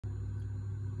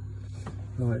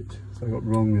Right, so I got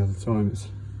wrong the other time. It's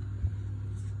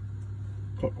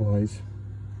clockwise,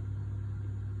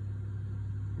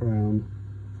 brown,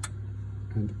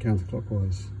 and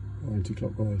counterclockwise or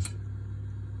anti-clockwise,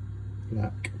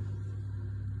 black,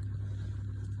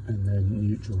 and then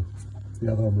neutral.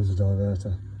 The other one was a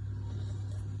diverter.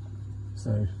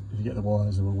 So if you get the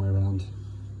wires the wrong way around,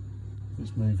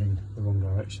 it's moving the wrong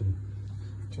direction,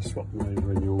 just swap them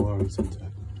over in your wiring centre.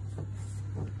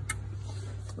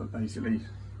 But basically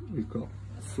we've got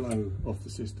flow off the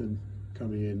system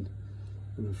coming in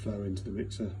and then flow into the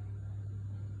mixer,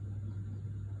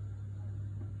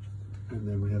 and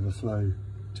then we have a flow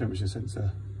temperature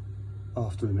sensor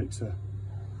after the mixer,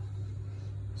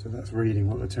 so that's reading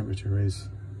what the temperature is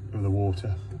of the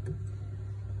water,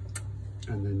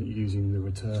 and then using the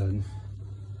return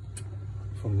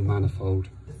from the manifold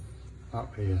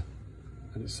up here,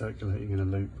 and it's circulating in a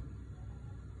loop,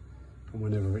 and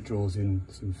whenever it draws in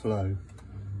some flow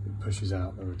it pushes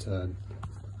out the return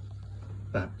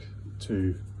back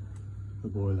to the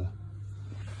boiler.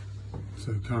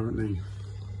 So currently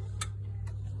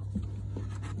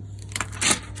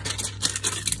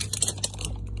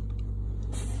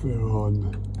we're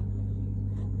on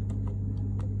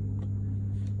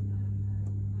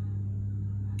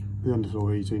the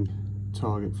underfloor heating,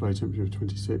 target flow temperature of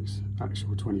 26,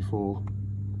 actual 24.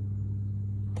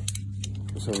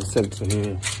 So the sensor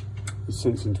here is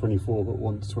sensing 24 but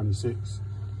wants 26.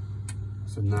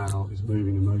 So now it's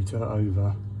moving the motor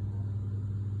over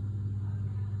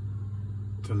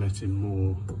to let in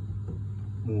more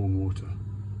warm water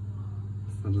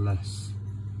and less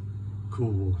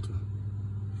cool water,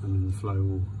 and then the flow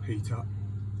will heat up.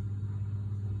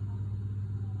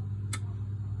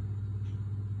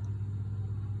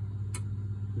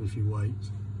 And if you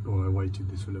wait, or I waited,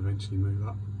 this will eventually move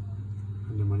up,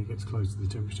 and then when it gets close to the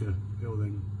temperature it will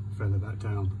then feather back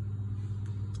down.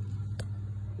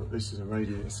 But this is a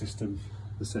radiator system,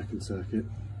 the second circuit,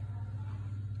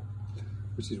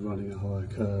 which is running a higher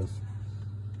curve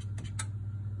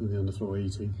than the underfloor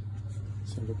heating.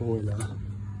 So the boiler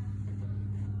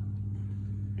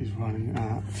is running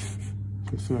at,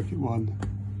 for circuit 1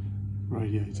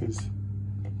 radiators,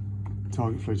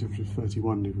 target flow temperature of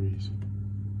 31 degrees.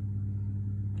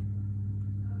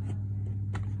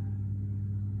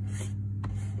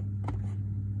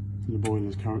 And the boiler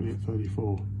is currently at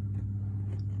 34.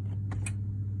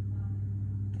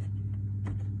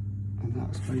 And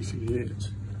that's basically it.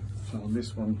 So on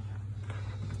this one,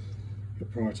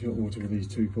 got priority hot water with these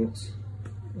 2 pots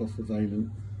off the Vaillant.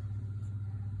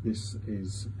 This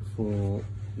is for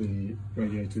the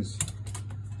radiators,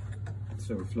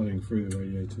 so we're flowing through the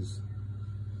radiators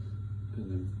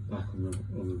and then back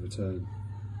on the return,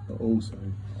 but also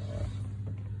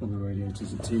on the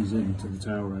radiators it tees into the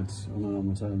tail rads on an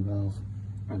on-return valve,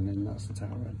 and then that's the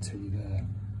tail rad T there.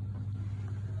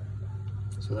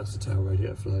 So that's the tail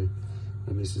radiator flow,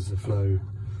 and this is the flow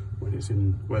when it's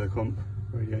in weather comp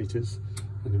radiators,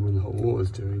 and then when the hot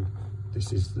water's doing,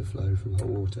 this is the flow from hot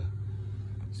water.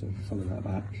 So if you follow that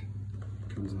back,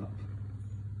 it comes up,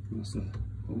 and that's the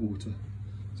hot water.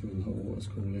 So when the hot water's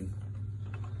cooling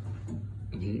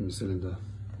and heating the cylinder,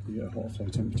 you get a hot flow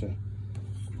temperature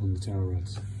on the tail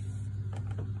rads,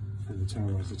 and the tail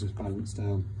rads are just balanced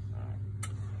down.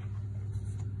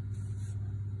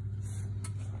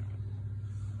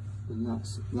 And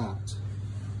that's that.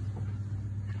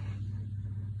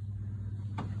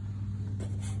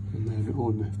 And then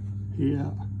on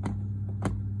here,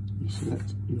 you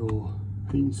select your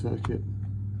heating circuit,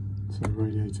 so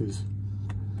radiators,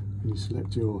 and you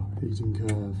select your heating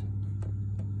curve.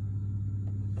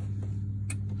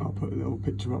 I'll put a little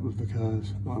picture up of the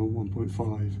curves, like on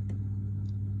 1.5,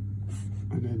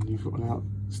 and then you've got an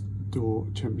outdoor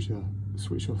temperature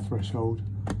switch off threshold,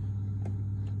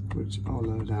 which I'll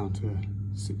lower down to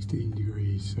 16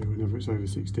 degrees, so whenever it's over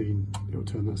 16 it'll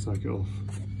turn that circuit off.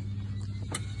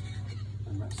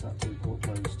 And that's that 2-port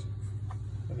closed,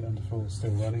 but the underfloor is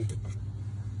still running.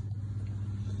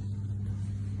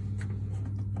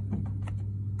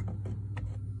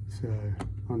 So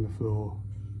underfloor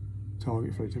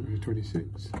target flow temperature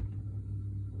 26,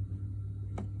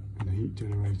 and the heat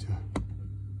generator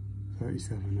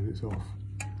 37, and it's off.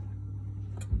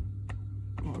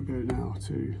 I'll go now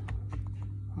to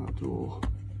outdoor.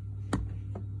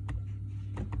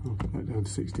 I'll put that down to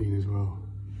 16 as well.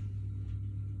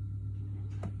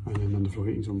 And then underfloor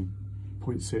heating's on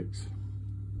 0.6,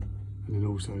 and then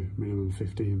also minimum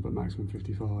 15 but maximum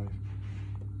 55.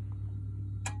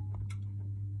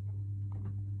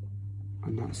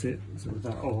 And that's it. So with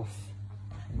that off,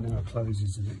 it now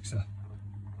closes the mixer.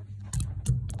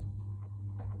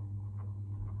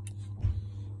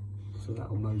 So that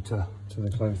will motor to the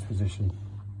closed position.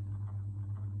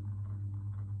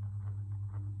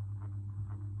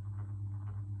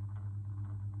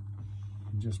 You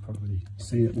can just probably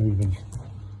see it moving.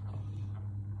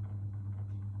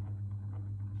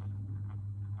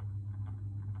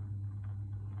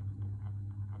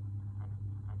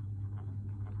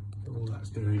 So all that's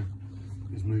doing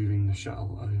is moving the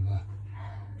shuttle over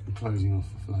and closing off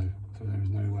the flow. So there is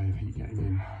no way of heat getting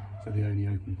in. So the only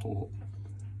open port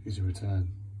is a return.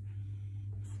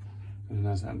 And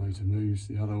then as that motor moves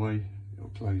the other way, it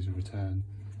will close a return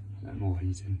and let more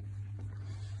heat in.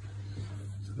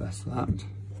 So that's that. And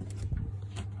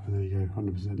there you go,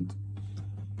 100%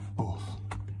 off.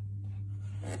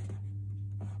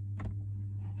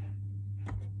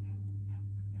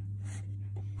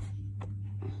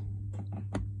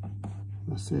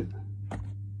 That's it.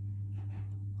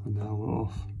 And now we're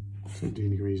off.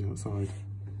 17 degrees outside.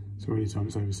 So anytime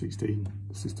it's over 16,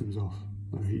 the system's off.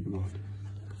 No heat demand.